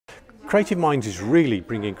Creative Minds is really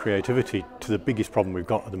bringing creativity to the biggest problem we've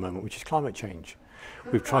got at the moment, which is climate change.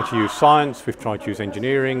 We've tried to use science, we've tried to use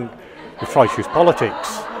engineering, we've tried to use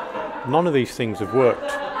politics. None of these things have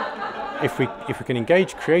worked. If we can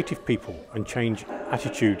engage creative people and change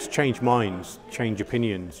attitudes, change minds, change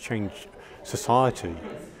opinions, change society,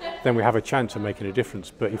 then we have a chance of making a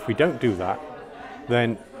difference. But if we don't do that,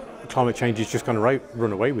 then climate change is just going to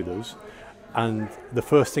run away with us. And the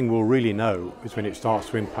first thing we'll really know is when it starts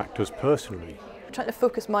to impact us personally. We're trying to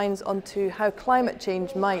focus minds onto how climate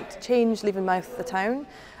change might change Levenmouth, the town,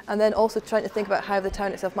 and then also trying to think about how the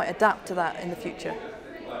town itself might adapt to that in the future.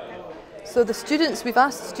 So the students,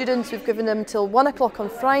 we've given them till 1 o'clock on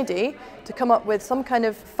Friday to come up with some kind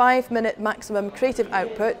of 5-minute maximum creative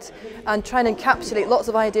output and try and encapsulate lots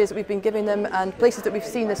of ideas that we've been giving them and places that we've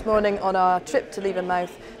seen this morning on our trip to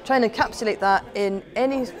Levenmouth. Try and encapsulate that in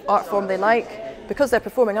any art form they like. Because they're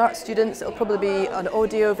performing arts students, it'll probably be an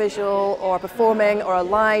audio, visual, or performing, or a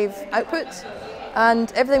live output.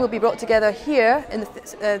 And everything will be brought together here in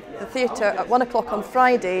the theatre at 1 o'clock on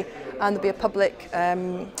Friday, and there'll be a public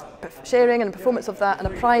sharing and a performance of that and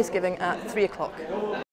a prize giving at 3 o'clock.